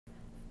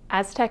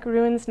Aztec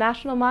Ruins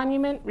National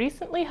Monument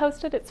recently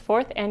hosted its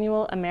 4th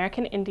annual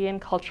American Indian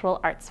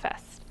Cultural Arts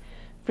Fest.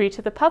 Free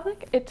to the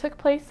public, it took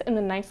place in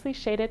the nicely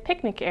shaded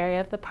picnic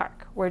area of the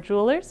park, where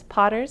jewelers,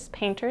 potters,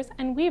 painters,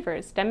 and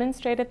weavers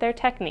demonstrated their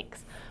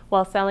techniques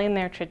while selling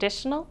their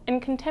traditional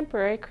and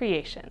contemporary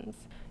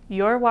creations.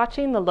 You're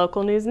watching the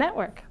Local News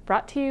Network,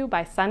 brought to you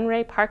by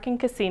Sunray Park and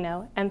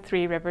Casino and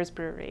Three Rivers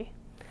Brewery.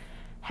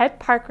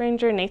 Head Park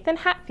Ranger Nathan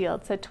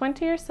Hatfield said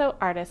 20 or so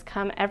artists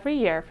come every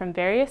year from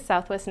various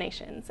Southwest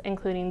nations,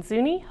 including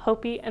Zuni,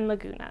 Hopi, and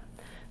Laguna.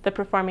 The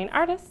performing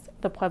artists,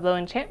 the Pueblo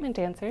Enchantment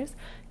Dancers,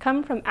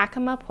 come from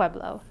Acoma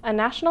Pueblo, a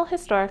National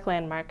Historic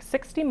Landmark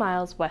 60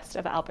 miles west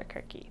of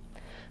Albuquerque.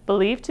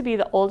 Believed to be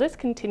the oldest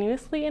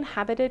continuously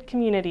inhabited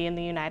community in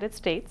the United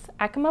States,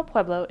 Acoma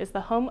Pueblo is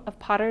the home of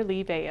potter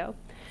Lee Veo.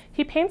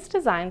 He paints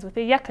designs with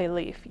a yucca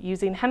leaf,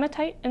 using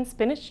hematite and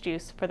spinach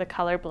juice for the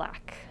color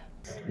black.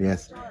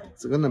 Yes,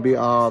 it's gonna be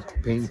all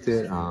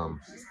painted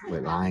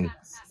with lines.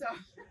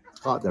 It's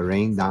called the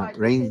rain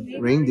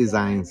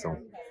design.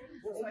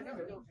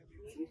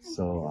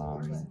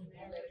 So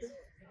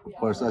of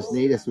course, us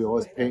natives, we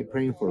always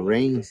praying for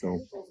rain. So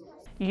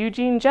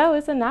Eugene Joe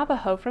is a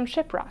Navajo from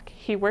Shiprock.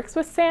 He works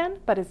with sand,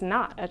 but is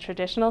not a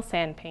traditional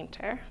sand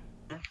painter.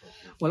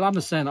 Well, I'm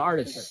a sand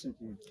artist.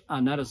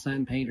 I'm not a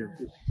sand painter.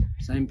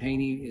 Sand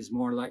painting is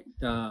more like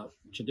the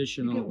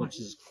traditional,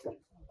 which is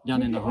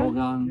done in the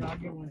Hogan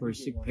for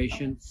sick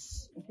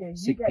patients,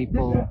 sick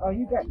people,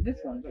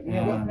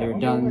 and they're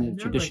done in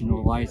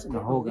traditional wise in the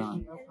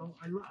Hogan.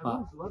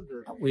 But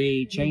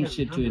we changed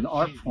it to an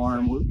art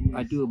form.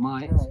 I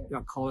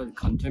call it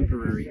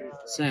contemporary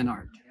sand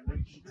art.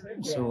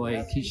 So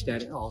I teach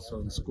that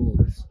also in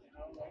schools.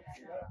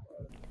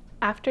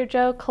 After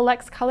Joe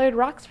collects colored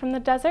rocks from the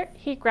desert,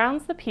 he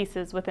grounds the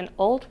pieces with an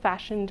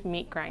old-fashioned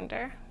meat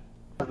grinder.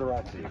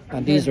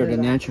 And these are the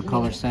natural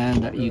color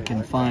sand that you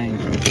can find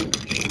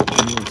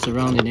in the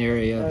surrounding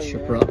area,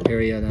 Shiprock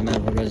area, the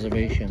Navajo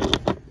reservation.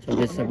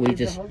 So we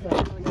just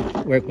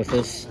work with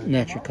this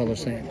natural color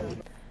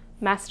sand.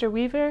 Master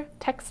weaver,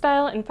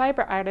 textile, and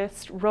fiber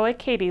artist Roy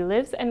Cady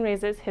lives and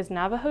raises his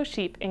Navajo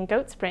sheep in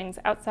Goat Springs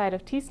outside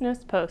of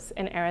Tisnos Post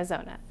in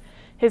Arizona.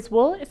 His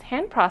wool is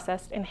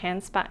hand-processed and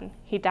hand-spun.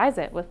 He dyes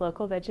it with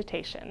local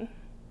vegetation.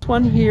 This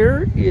one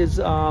here is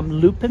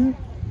lupin,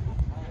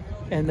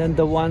 and then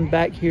the one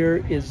back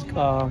here is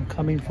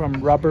coming from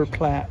rubber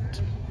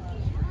plant.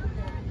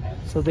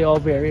 So they all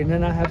vary. And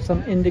then I have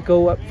some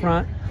indigo up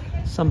front,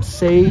 some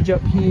sage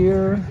up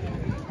here,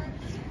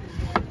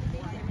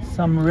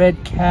 some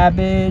red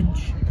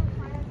cabbage,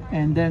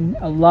 and then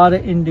a lot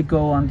of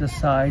indigo on the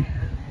side.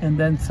 And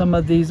then some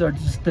of these are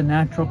just the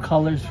natural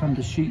colors from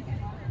the sheep.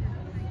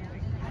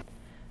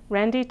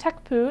 Randy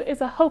Tukpu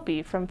is a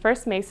Hopi from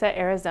First Mesa,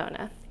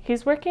 Arizona.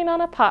 He's working on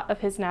a pot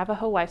of his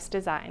Navajo wife's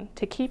design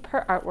to keep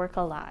her artwork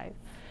alive.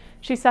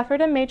 She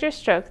suffered a major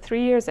stroke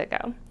 3 years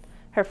ago.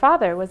 Her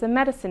father was a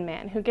medicine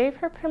man who gave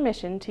her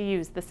permission to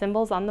use the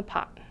symbols on the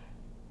pot.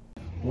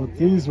 What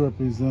these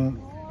represent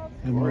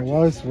in my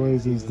wife's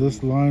ways is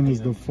this line is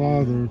the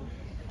father,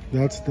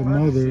 that's the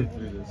mother,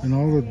 and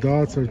all the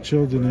dots are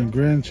children and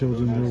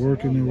grandchildren. They're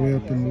working their way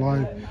up in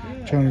life,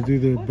 trying to do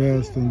their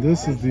best, and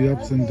this is the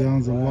ups and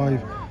downs of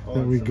life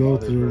that we go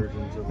through.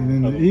 And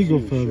then the eagle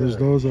feathers,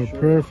 those are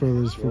prayer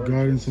feathers for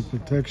guidance and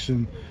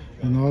protection,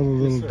 and all the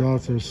little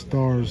dots are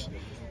stars.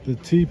 The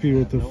teepee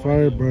with the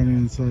fire burning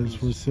inside is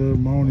for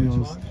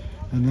ceremonials,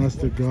 and that's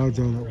the God's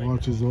eye that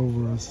watches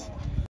over us.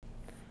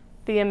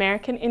 The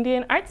American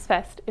Indian Arts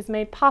Fest is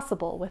made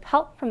possible with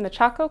help from the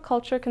Chaco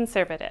Culture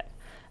Conservative,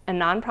 a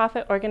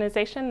nonprofit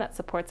organization that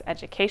supports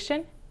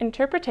education,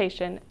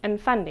 interpretation, and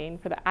funding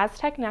for the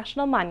Aztec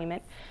National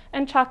Monument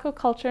and Chaco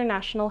Culture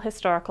National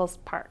Historical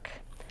Park.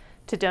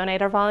 To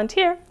donate or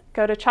volunteer,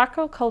 go to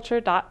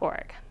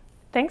chacoculture.org.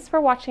 Thanks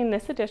for watching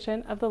this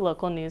edition of the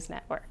Local News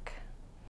Network.